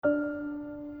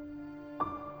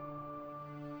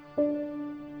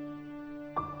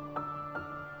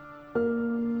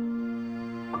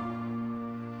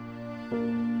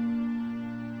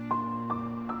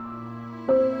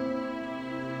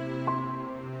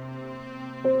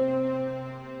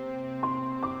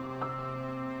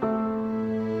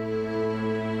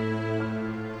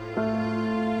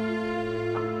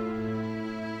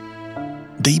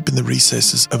deep in the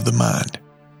recesses of the mind.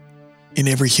 In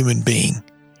every human being,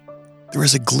 there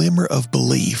is a glimmer of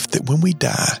belief that when we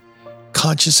die,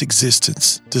 conscious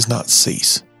existence does not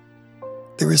cease.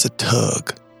 There is a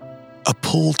tug, a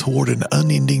pull toward an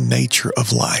unending nature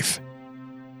of life.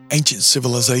 Ancient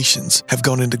civilizations have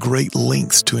gone into great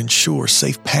lengths to ensure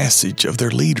safe passage of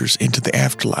their leaders into the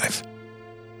afterlife.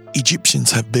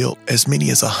 Egyptians have built as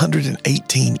many as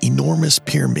 118 enormous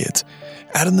pyramids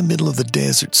out in the middle of the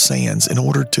desert sands in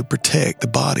order to protect the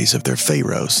bodies of their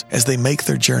pharaohs as they make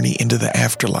their journey into the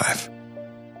afterlife.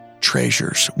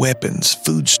 Treasures, weapons,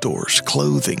 food stores,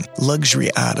 clothing, luxury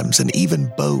items, and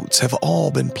even boats have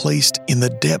all been placed in the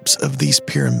depths of these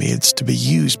pyramids to be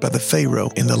used by the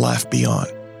pharaoh in the life beyond.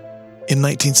 In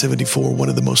 1974, one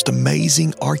of the most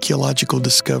amazing archaeological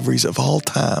discoveries of all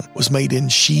time was made in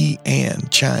Xi'an,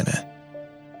 China.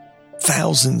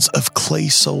 Thousands of clay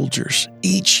soldiers,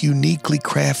 each uniquely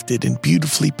crafted and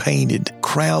beautifully painted,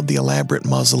 crowd the elaborate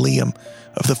mausoleum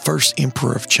of the first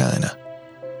emperor of China.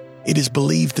 It is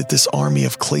believed that this army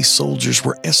of clay soldiers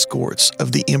were escorts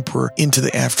of the emperor into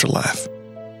the afterlife.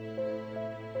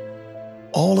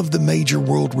 All of the major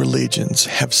world religions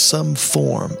have some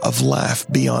form of life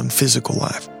beyond physical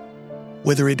life.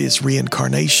 Whether it is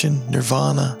reincarnation,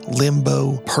 nirvana,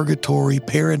 limbo, purgatory,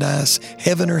 paradise,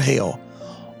 heaven, or hell,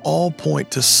 all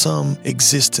point to some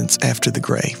existence after the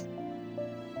grave.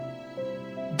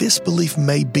 This belief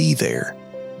may be there,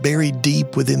 buried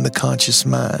deep within the conscious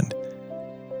mind,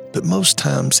 but most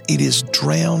times it is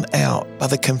drowned out by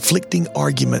the conflicting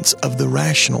arguments of the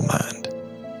rational mind.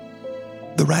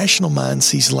 The rational mind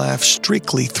sees life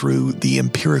strictly through the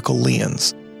empirical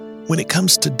lens. When it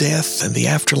comes to death and the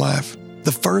afterlife,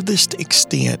 the furthest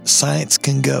extent science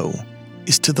can go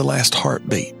is to the last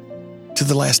heartbeat, to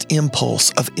the last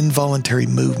impulse of involuntary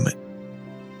movement,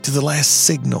 to the last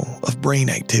signal of brain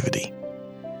activity.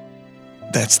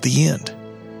 That's the end.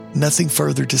 Nothing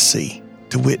further to see,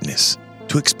 to witness,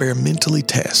 to experimentally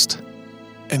test.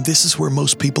 And this is where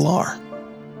most people are,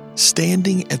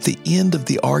 standing at the end of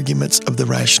the arguments of the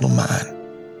rational mind,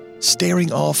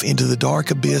 staring off into the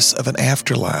dark abyss of an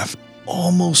afterlife,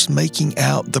 almost making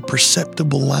out the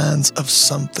perceptible lines of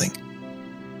something,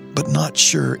 but not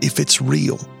sure if it's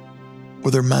real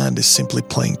or their mind is simply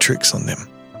playing tricks on them.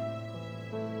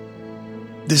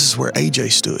 This is where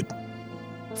AJ stood,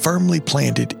 firmly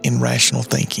planted in rational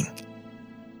thinking.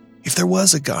 If there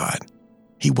was a God,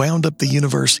 he wound up the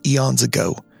universe eons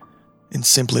ago and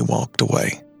simply walked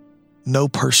away. No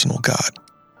personal God,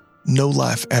 no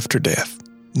life after death,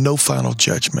 no final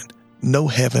judgment, no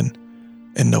heaven,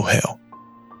 and no hell.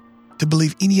 To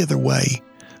believe any other way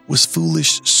was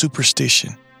foolish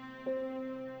superstition.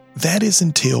 That is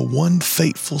until one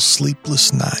fateful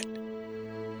sleepless night,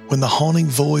 when the haunting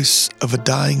voice of a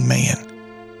dying man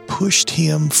pushed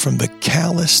him from the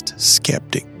calloused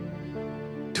skeptic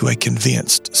to a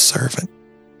convinced servant.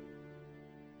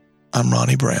 I'm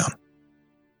Ronnie Brown,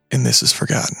 and this is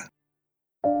Forgotten.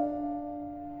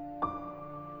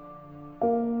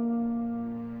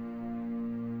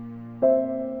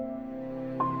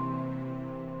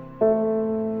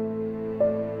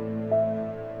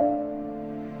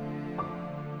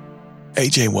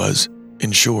 AJ was,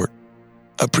 in short,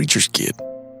 a preacher's kid.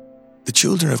 The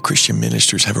children of Christian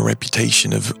ministers have a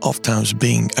reputation of oftentimes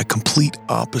being a complete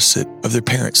opposite of their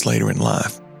parents later in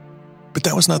life. But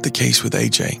that was not the case with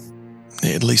AJ,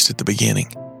 at least at the beginning.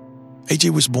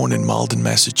 AJ was born in Malden,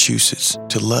 Massachusetts,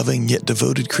 to loving yet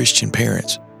devoted Christian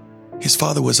parents. His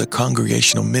father was a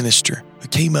congregational minister who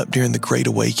came up during the Great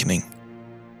Awakening.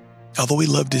 Although he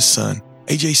loved his son,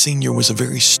 AJ Sr. was a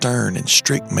very stern and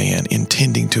strict man in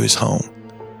tending to his home.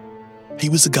 He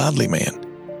was a godly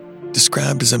man,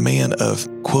 described as a man of,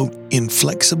 quote,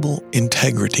 inflexible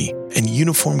integrity and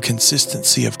uniform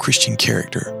consistency of Christian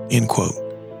character, end quote.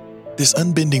 This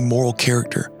unbending moral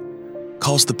character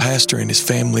caused the pastor and his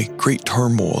family great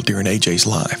turmoil during AJ's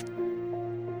life.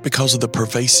 Because of the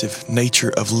pervasive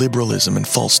nature of liberalism and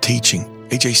false teaching,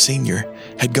 AJ Sr.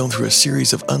 had gone through a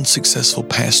series of unsuccessful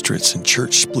pastorates and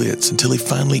church splits until he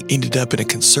finally ended up in a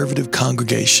conservative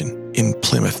congregation in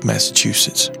Plymouth,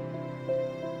 Massachusetts.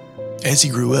 As he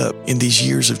grew up in these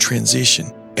years of transition,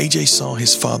 AJ saw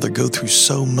his father go through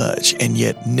so much and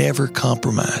yet never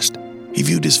compromised. He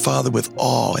viewed his father with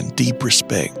awe and deep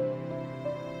respect.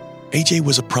 AJ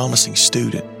was a promising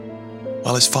student.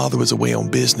 While his father was away on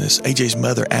business, AJ's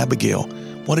mother, Abigail,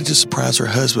 wanted to surprise her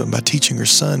husband by teaching her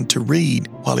son to read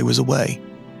while he was away.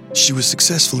 She was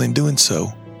successful in doing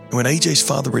so, and when AJ's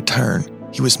father returned,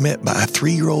 he was met by a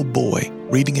 3-year-old boy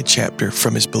reading a chapter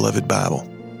from his beloved Bible.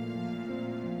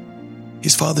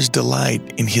 His father's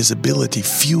delight in his ability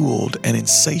fueled an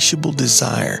insatiable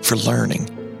desire for learning.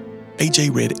 AJ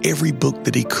read every book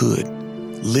that he could,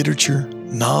 literature,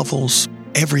 novels,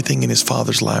 everything in his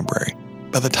father's library.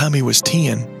 By the time he was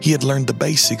 10, he had learned the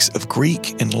basics of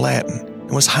Greek and Latin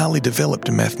and was highly developed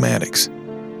in mathematics.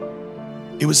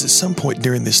 It was at some point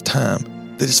during this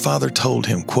time that his father told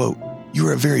him, quote, "You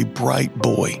are a very bright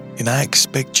boy, and I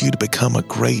expect you to become a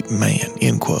great man,"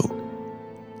 end quote.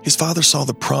 His father saw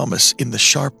the promise in the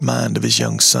sharp mind of his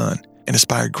young son and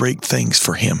aspired great things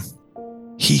for him.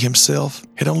 He himself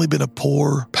had only been a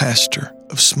poor pastor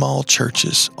of small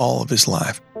churches all of his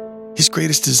life. His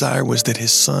greatest desire was that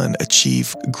his son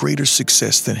achieve greater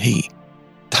success than he.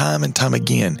 Time and time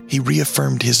again, he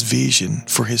reaffirmed his vision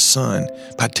for his son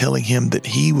by telling him that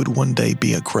he would one day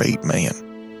be a great man.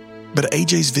 But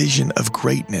AJ's vision of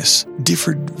greatness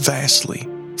differed vastly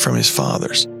from his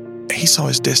father's. He saw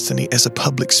his destiny as a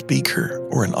public speaker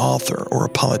or an author or a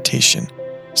politician,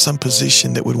 some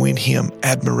position that would win him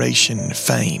admiration and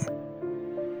fame.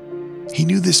 He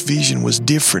knew this vision was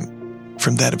different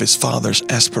from that of his father's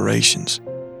aspirations.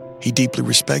 He deeply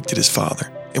respected his father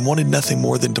and wanted nothing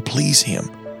more than to please him.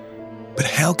 But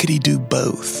how could he do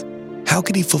both? How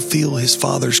could he fulfill his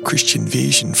father's Christian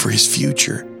vision for his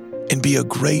future and be a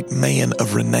great man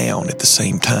of renown at the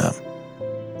same time?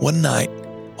 One night,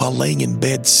 while laying in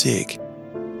bed sick,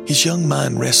 his young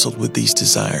mind wrestled with these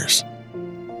desires.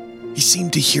 He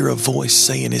seemed to hear a voice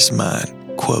say in his mind,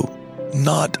 quote,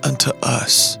 "Not unto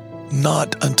us,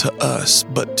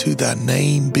 but to thy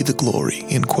name be the glory,"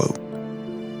 end quote.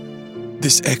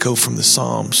 This echo from the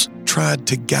Psalms tried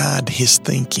to guide his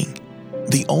thinking.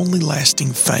 The only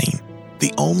lasting fame,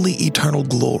 the only eternal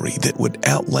glory that would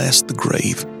outlast the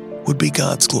grave would be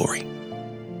God's glory.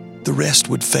 The rest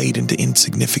would fade into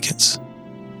insignificance.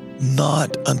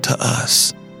 Not unto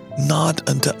us,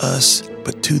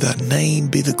 but to thy name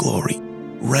be the glory,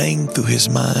 rang through his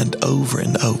mind over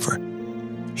and over.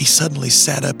 He suddenly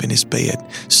sat up in his bed,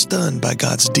 stunned by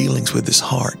God's dealings with his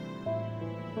heart.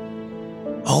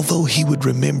 Although he would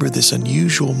remember this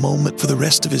unusual moment for the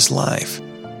rest of his life,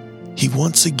 he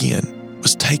once again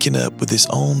was taken up with his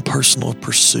own personal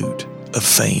pursuit of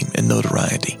fame and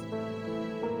notoriety.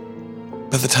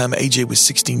 By the time AJ was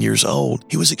 16 years old,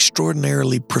 he was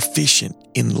extraordinarily proficient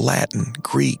in Latin,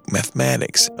 Greek,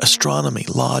 mathematics, astronomy,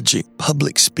 logic,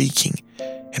 public speaking,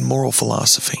 and moral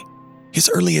philosophy. His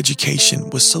early education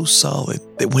was so solid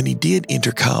that when he did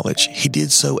enter college, he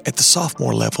did so at the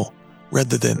sophomore level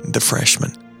rather than the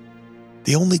freshman.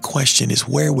 The only question is,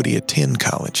 where would he attend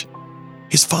college?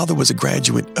 His father was a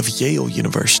graduate of Yale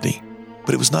University,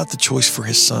 but it was not the choice for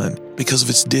his son because of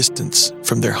its distance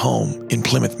from their home in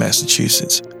Plymouth,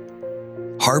 Massachusetts.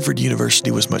 Harvard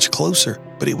University was much closer,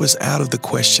 but it was out of the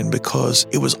question because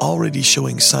it was already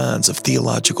showing signs of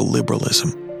theological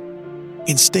liberalism.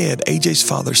 Instead, AJ's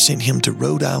father sent him to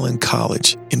Rhode Island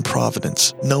College in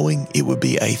Providence, knowing it would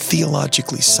be a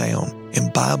theologically sound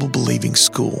and Bible-believing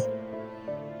school.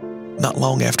 Not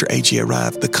long after AJ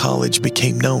arrived, the college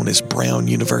became known as Brown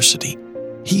University.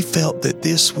 He felt that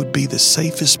this would be the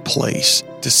safest place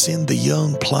to send the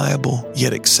young, pliable,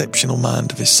 yet exceptional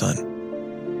mind of his son.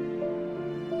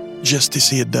 Just as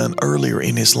he had done earlier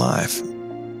in his life,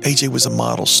 AJ was a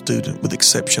model student with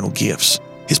exceptional gifts.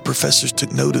 His professors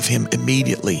took note of him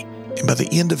immediately, and by the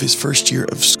end of his first year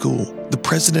of school, the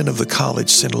president of the college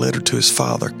sent a letter to his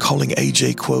father calling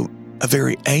AJ, quote, "a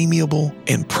very amiable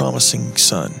and promising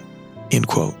son," end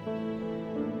quote.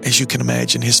 As you can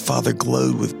imagine, his father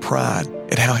glowed with pride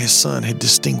at how his son had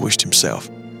distinguished himself.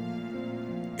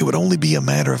 It would only be a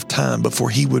matter of time before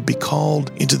he would be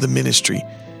called into the ministry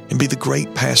and be the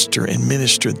great pastor and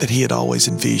minister that he had always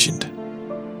envisioned.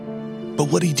 But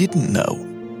what he didn't know,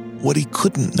 what he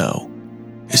couldn't know,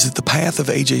 is that the path of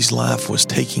AJ's life was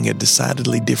taking a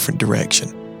decidedly different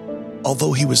direction.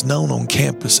 Although he was known on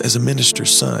campus as a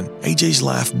minister's son, AJ's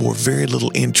life bore very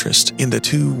little interest in the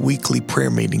 2 weekly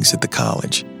prayer meetings at the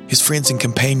college. His friends and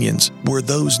companions were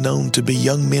those known to be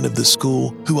young men of the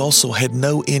school who also had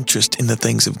no interest in the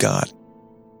things of God.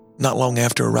 Not long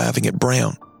after arriving at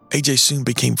Brown, AJ soon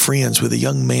became friends with a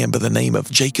young man by the name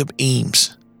of Jacob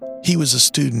Eames. He was a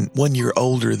student 1 year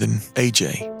older than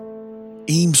AJ.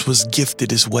 Eames was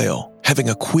gifted as well, having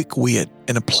a quick wit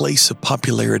and a place of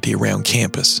popularity around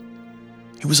campus.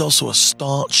 He was also a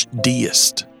staunch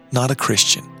deist, not a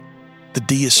Christian. The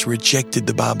deists rejected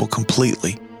the Bible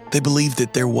completely. They believed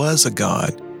that there was a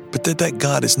God, but that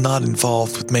God is not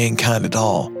involved with mankind at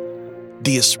all.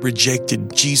 Deists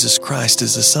rejected Jesus Christ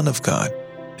as the Son of God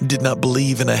and did not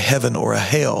believe in a heaven or a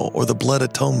hell or the blood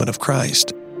atonement of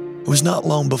Christ. It was not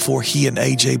long before he and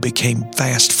AJ became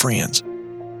fast friends.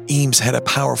 Eames had a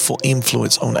powerful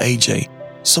influence on AJ,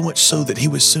 so much so that he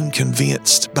was soon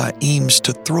convinced by Eames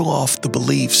to throw off the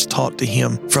beliefs taught to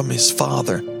him from his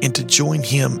father and to join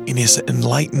him in his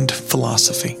enlightened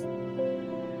philosophy.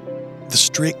 The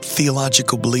strict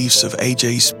theological beliefs of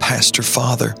AJ's pastor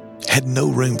father had no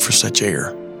room for such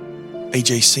error.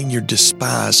 AJ Sr.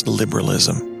 despised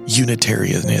liberalism,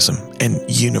 Unitarianism, and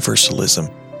universalism,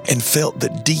 and felt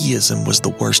that deism was the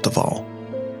worst of all.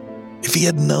 If he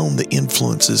had known the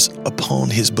influences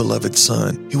upon his beloved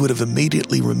son, he would have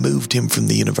immediately removed him from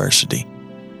the university.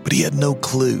 But he had no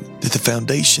clue that the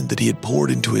foundation that he had poured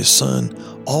into his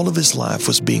son all of his life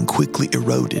was being quickly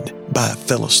eroded by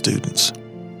fellow students.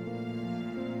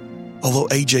 Although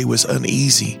AJ was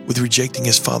uneasy with rejecting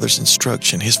his father's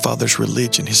instruction, his father's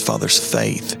religion, his father's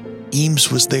faith,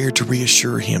 Eames was there to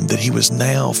reassure him that he was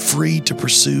now free to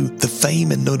pursue the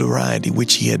fame and notoriety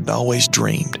which he had always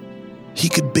dreamed. He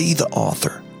could be the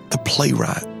author, the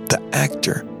playwright, the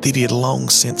actor that he had long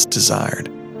since desired.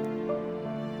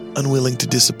 Unwilling to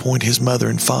disappoint his mother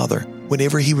and father,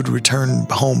 whenever he would return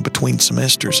home between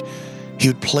semesters, he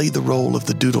would play the role of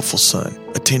the dutiful son,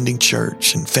 attending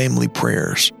church and family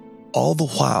prayers, all the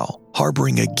while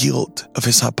harboring a guilt of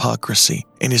his hypocrisy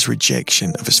and his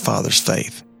rejection of his father's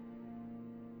faith.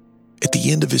 At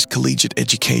the end of his collegiate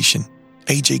education,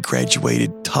 AJ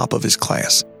graduated top of his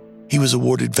class. He was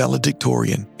awarded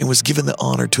valedictorian and was given the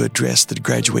honor to address the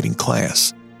graduating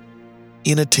class.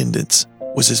 In attendance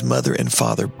was his mother and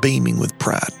father, beaming with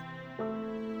pride.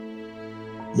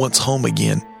 Once home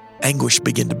again, anguish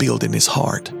began to build in his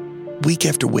heart. Week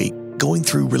after week, going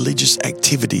through religious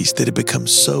activities that had become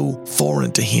so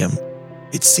foreign to him,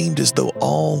 it seemed as though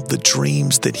all the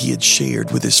dreams that he had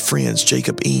shared with his friends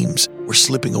Jacob Eames were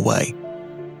slipping away.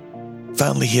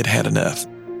 Finally, he had had enough.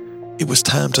 It was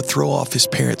time to throw off his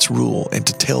parents' rule and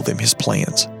to tell them his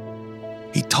plans.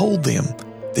 He told them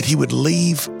that he would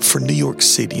leave for New York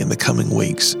City in the coming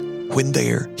weeks. When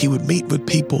there, he would meet with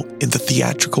people in the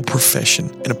theatrical profession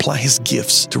and apply his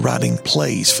gifts to writing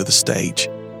plays for the stage.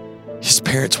 His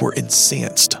parents were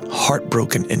incensed,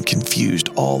 heartbroken, and confused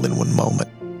all in one moment.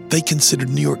 They considered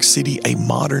New York City a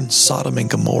modern Sodom and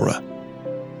Gomorrah.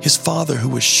 His father, who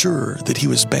was sure that he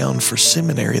was bound for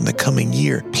seminary in the coming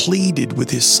year, pleaded with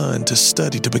his son to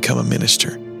study to become a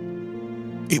minister.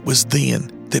 It was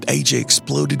then that AJ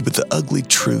exploded with the ugly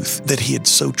truth that he had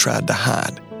so tried to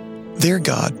hide. Their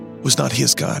God was not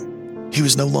his God. He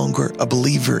was no longer a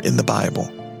believer in the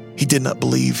Bible. He did not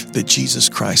believe that Jesus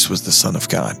Christ was the Son of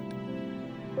God.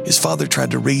 His father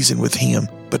tried to reason with him,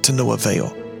 but to no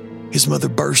avail. His mother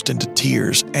burst into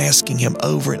tears, asking him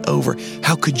over and over,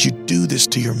 "How could you do this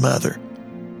to your mother?"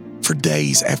 For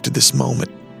days after this moment,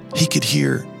 he could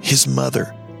hear his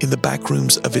mother in the back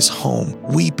rooms of his home,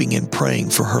 weeping and praying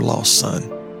for her lost son.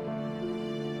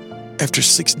 After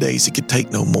 6 days, he could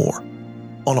take no more.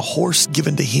 On a horse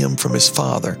given to him from his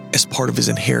father as part of his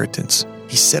inheritance,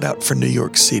 he set out for New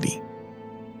York City.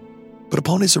 But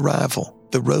upon his arrival,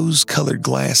 the rose-colored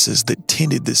glasses that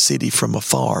tinted the city from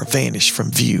afar vanished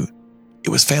from view. It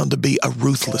was found to be a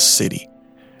ruthless city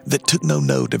that took no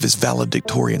note of his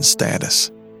valedictorian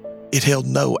status. It held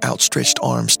no outstretched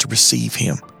arms to receive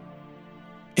him.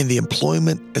 In the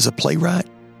employment as a playwright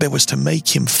that was to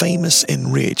make him famous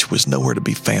and rich was nowhere to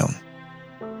be found.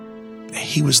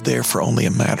 He was there for only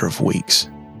a matter of weeks.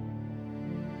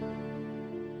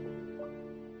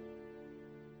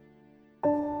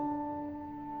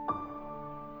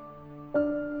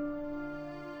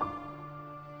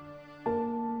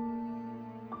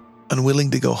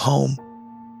 Unwilling to go home,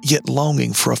 yet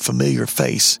longing for a familiar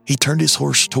face, he turned his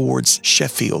horse towards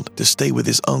Sheffield to stay with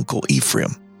his uncle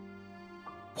Ephraim.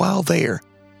 While there,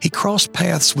 he crossed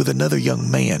paths with another young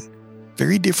man,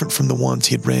 very different from the ones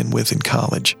he had ran with in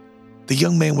college. The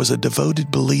young man was a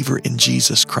devoted believer in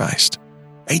Jesus Christ.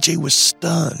 AJ was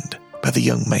stunned by the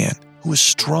young man, who was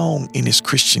strong in his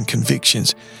Christian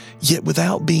convictions, yet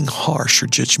without being harsh or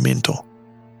judgmental.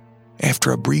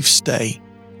 After a brief stay,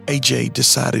 AJ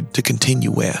decided to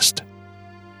continue west.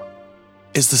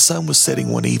 As the sun was setting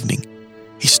one evening,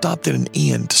 he stopped at an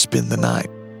inn to spend the night.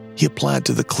 He applied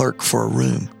to the clerk for a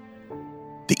room.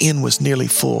 The inn was nearly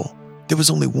full. There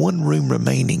was only one room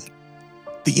remaining.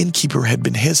 The innkeeper had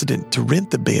been hesitant to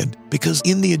rent the bed because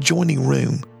in the adjoining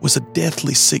room was a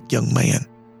deathly sick young man.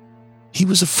 He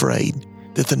was afraid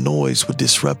that the noise would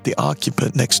disrupt the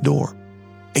occupant next door.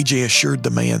 AJ assured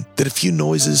the man that a few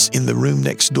noises in the room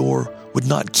next door would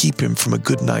not keep him from a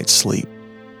good night's sleep.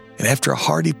 And after a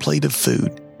hearty plate of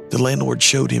food, the landlord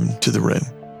showed him to the room.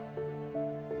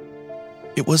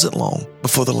 It wasn't long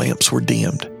before the lamps were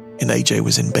dimmed and AJ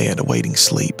was in bed awaiting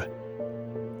sleep.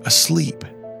 A sleep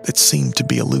that seemed to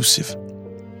be elusive.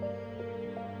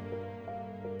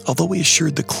 Although he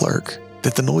assured the clerk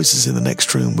that the noises in the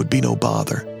next room would be no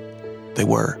bother, they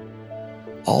were.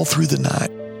 All through the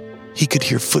night, he could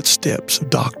hear footsteps of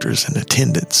doctors and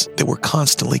attendants that were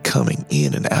constantly coming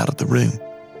in and out of the room.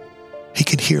 He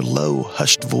could hear low,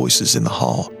 hushed voices in the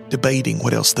hall, debating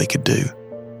what else they could do.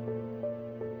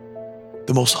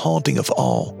 The most haunting of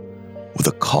all were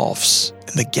the coughs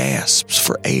and the gasps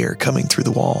for air coming through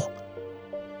the wall,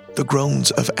 the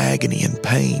groans of agony and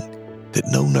pain that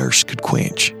no nurse could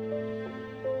quench.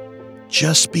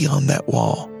 Just beyond that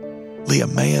wall lay a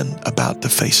man about to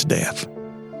face death.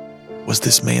 Was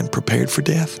this man prepared for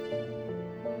death?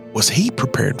 Was he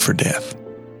prepared for death?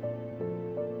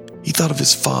 He thought of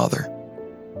his father,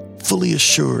 fully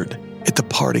assured at the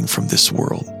parting from this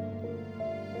world.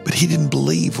 But he didn't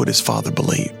believe what his father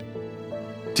believed.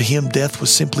 To him, death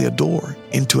was simply a door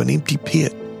into an empty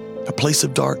pit, a place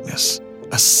of darkness,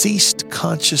 a ceased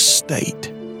conscious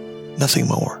state, nothing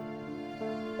more.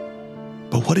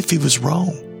 But what if he was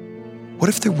wrong? What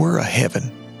if there were a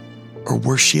heaven, or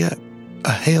worse yet,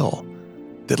 a hell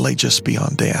that lay just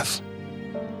beyond death?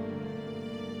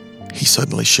 He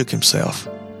suddenly shook himself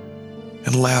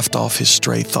and laughed off his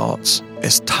stray thoughts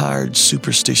as tired,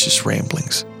 superstitious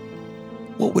ramblings.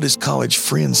 What would his college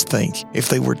friends think if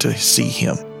they were to see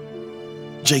him?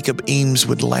 Jacob Eames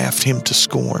would laugh him to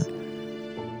scorn.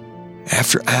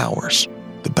 After hours,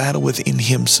 the battle within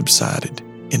him subsided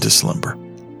into slumber.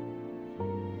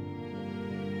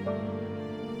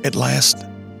 At last,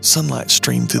 sunlight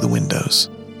streamed through the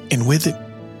windows, and with it,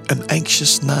 an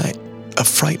anxious night of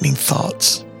frightening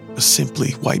thoughts was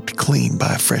simply wiped clean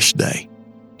by a fresh day.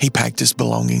 He packed his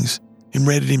belongings and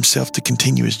readied himself to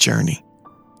continue his journey.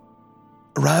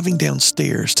 Arriving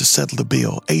downstairs to settle the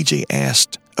bill, AJ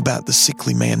asked about the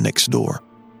sickly man next door.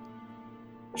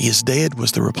 "He is dead,"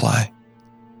 was the reply.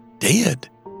 "Dead?"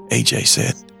 AJ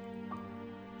said.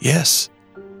 "Yes,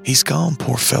 he's gone,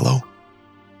 poor fellow.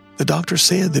 The doctor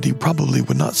said that he probably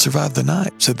would not survive the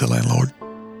night," said the landlord.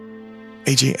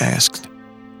 AJ asked,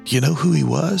 "Do you know who he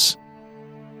was?"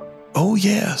 "Oh,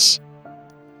 yes.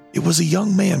 It was a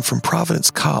young man from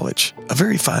Providence College, a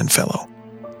very fine fellow.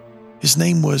 His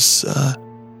name was,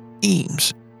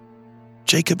 Eames.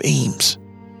 Jacob Eames.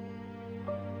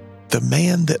 The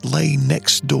man that lay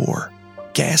next door,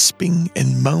 gasping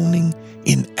and moaning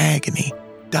in agony,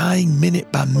 dying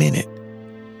minute by minute,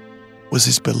 was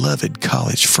his beloved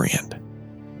college friend."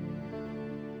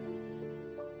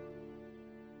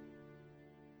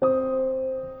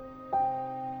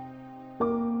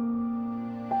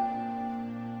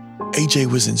 AJ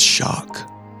was in shock.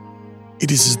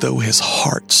 It is as though his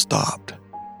heart stopped.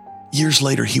 Years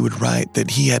later, he would write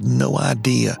that he had no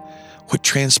idea what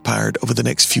transpired over the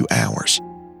next few hours.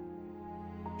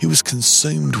 He was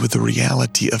consumed with the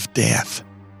reality of death.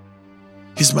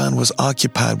 His mind was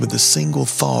occupied with the single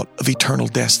thought of eternal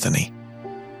destiny.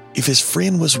 If his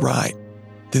friend was right,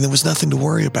 then there was nothing to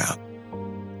worry about.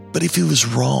 But if he was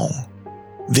wrong,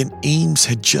 then Eames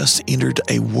had just entered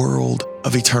a world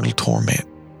of eternal torment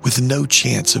with no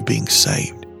chance of being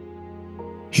saved.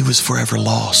 He was forever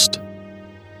lost.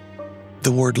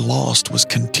 The word lost was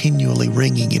continually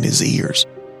ringing in his ears.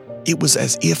 It was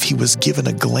as if he was given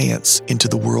a glance into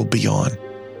the world beyond.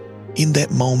 In that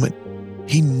moment,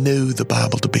 he knew the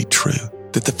Bible to be true,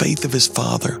 that the faith of his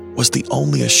father was the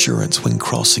only assurance when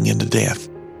crossing into death.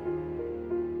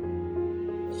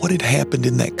 What had happened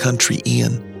in that country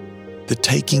inn, the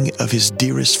taking of his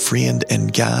dearest friend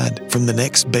and guide from the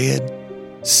next bed,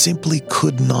 simply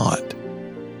could not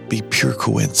be pure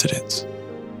coincidence.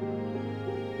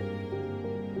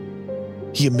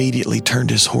 He immediately turned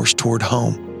his horse toward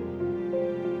home.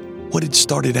 What had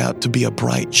started out to be a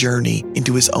bright journey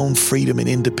into his own freedom and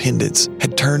independence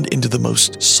had turned into the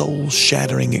most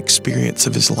soul-shattering experience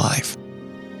of his life.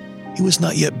 He was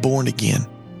not yet born again.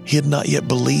 He had not yet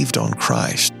believed on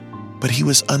Christ, but he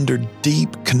was under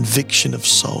deep conviction of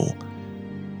soul,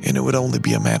 and it would only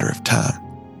be a matter of time.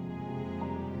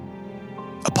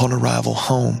 Upon arrival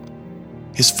home,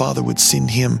 his father would send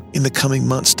him in the coming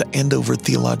months to Andover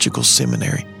Theological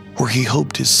Seminary, where he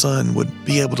hoped his son would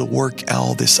be able to work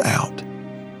all this out.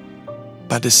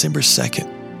 By December 2nd,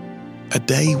 a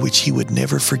day which he would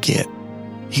never forget,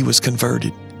 he was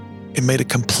converted and made a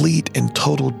complete and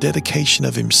total dedication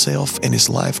of himself and his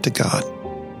life to God.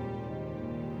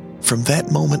 From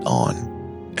that moment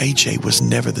on, AJ was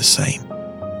never the same.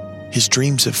 His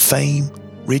dreams of fame,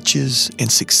 riches,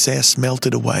 and success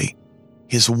melted away.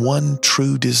 His one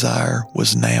true desire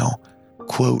was now,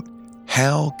 quote,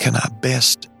 "How can I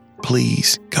best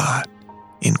please God?"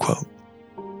 End quote.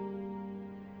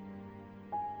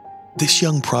 This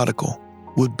young prodigal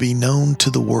would be known to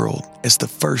the world as the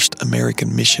first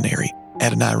American missionary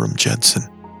Adoniram Judson.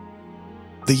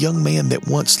 The young man that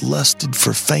once lusted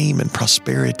for fame and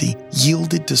prosperity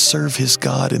yielded to serve his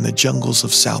God in the jungles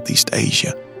of Southeast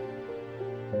Asia.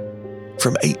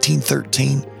 From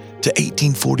 1813 to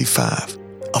 1845,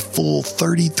 a full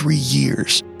 33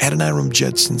 years, Adoniram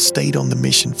Judson stayed on the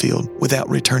mission field without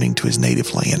returning to his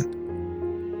native land.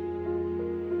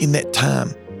 In that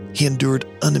time, he endured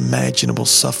unimaginable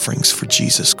sufferings for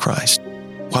Jesus Christ.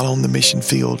 While on the mission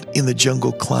field in the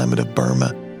jungle climate of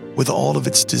Burma, with all of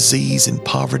its disease and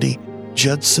poverty,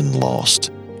 Judson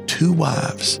lost 2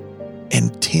 wives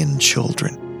and 10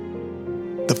 children.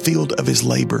 The field of his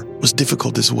labor was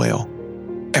difficult as well.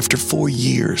 After 4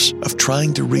 years of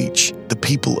trying to reach the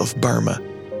people of Burma,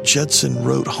 Judson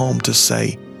wrote home to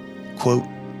say, quote,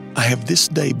 "I have this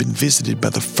day been visited by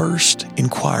the first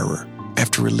inquirer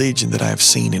after religion that I have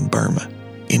seen in Burma,"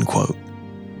 end quote.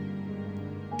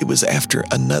 It was after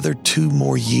another 2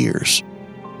 more years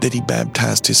that he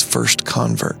baptized his first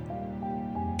convert.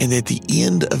 And at the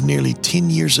end of nearly 10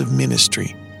 years of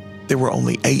ministry, there were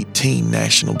only 18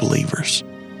 national believers.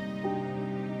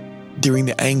 During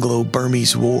the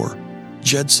Anglo-Burmese War,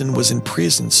 Judson was in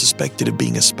prison suspected of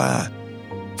being a spy.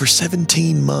 For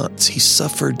 17 months, he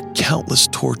suffered countless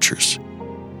tortures.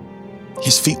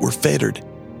 His feet were fettered,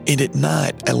 and at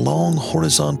night, a long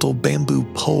horizontal bamboo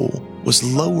pole was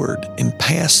lowered and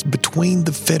passed between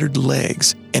the fettered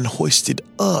legs and hoisted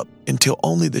up until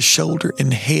only the shoulder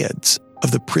and heads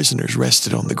of the prisoners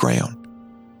rested on the ground.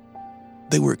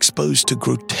 They were exposed to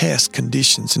grotesque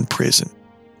conditions in prison.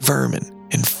 Vermin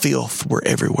and filth were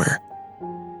everywhere.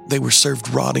 They were served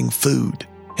rotting food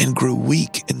and grew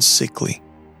weak and sickly.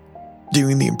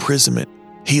 During the imprisonment,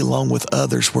 he, along with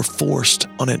others, were forced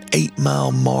on an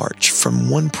 8-mile march from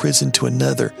one prison to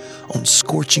another on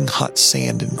scorching hot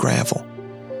sand and gravel.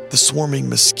 The swarming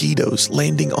mosquitoes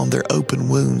landing on their open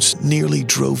wounds nearly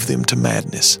drove them to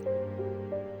madness.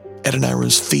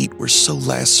 Adoniram's feet were so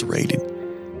lacerated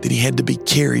that he had to be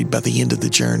carried by the end of the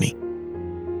journey.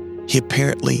 He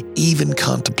apparently even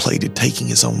contemplated taking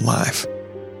his own life.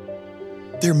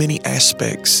 There are many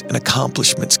aspects and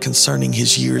accomplishments concerning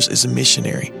his years as a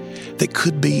missionary that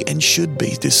could be and should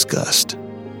be discussed.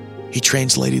 He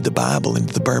translated the Bible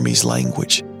into the Burmese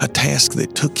language, a task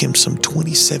that took him some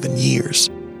 27 years.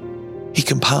 He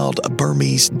compiled a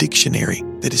Burmese dictionary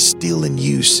that is still in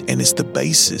use and is the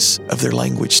basis of their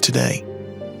language today.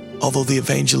 Although the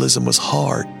evangelism was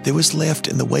hard, there was left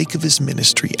in the wake of his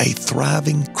ministry a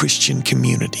thriving Christian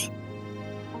community.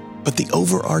 But the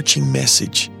overarching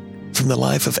message from the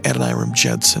life of Adoniram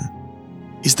Judson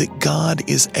is that God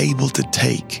is able to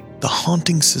take the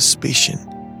haunting suspicion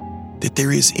that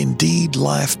there is indeed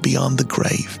life beyond the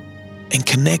grave and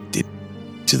connect it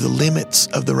to the limits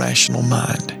of the rational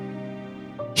mind.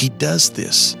 He does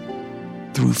this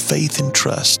through faith and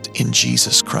trust in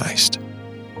Jesus Christ.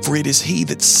 For it is He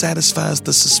that satisfies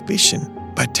the suspicion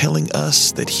by telling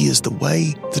us that He is the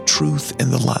way, the truth,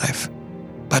 and the life,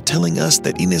 by telling us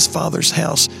that in His Father's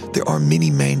house there are many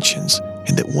mansions,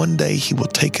 and that one day He will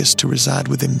take us to reside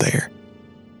with Him there.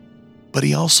 But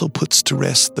He also puts to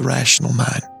rest the rational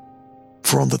mind.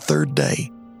 For on the 3rd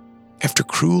day, after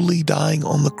cruelly dying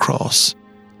on the cross,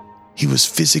 He was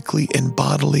physically and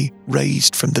bodily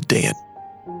raised from the dead.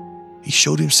 He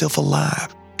showed Himself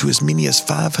alive to as many as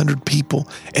 500 people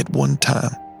at one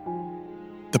time.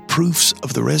 The proofs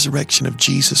of the resurrection of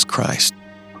Jesus Christ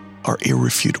are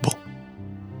irrefutable.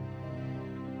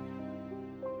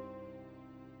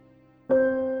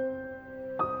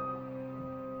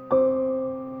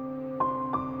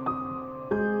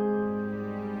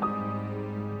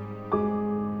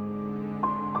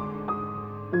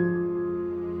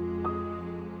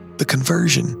 The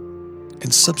conversion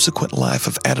and subsequent life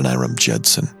of Adoniram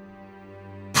Judson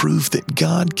prove that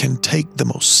God can take the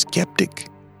most skeptic,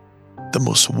 the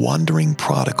most wandering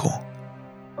prodigal,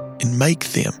 and make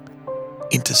them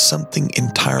into something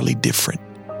entirely different.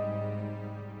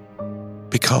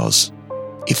 Because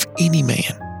if any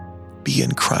man be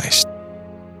in Christ,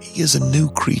 he is a new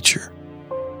creature.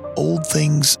 Old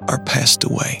things are passed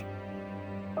away,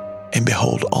 and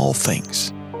behold, all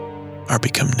things are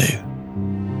become new.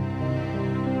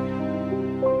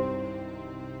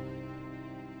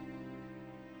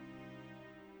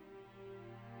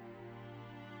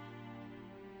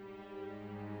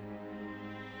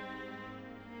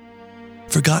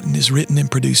 Forgotten is written and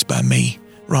produced by me,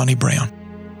 Ronnie Brown.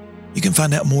 You can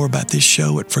find out more about this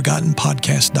show at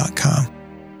ForgottenPodcast.com.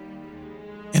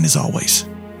 And as always,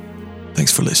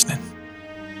 thanks for listening.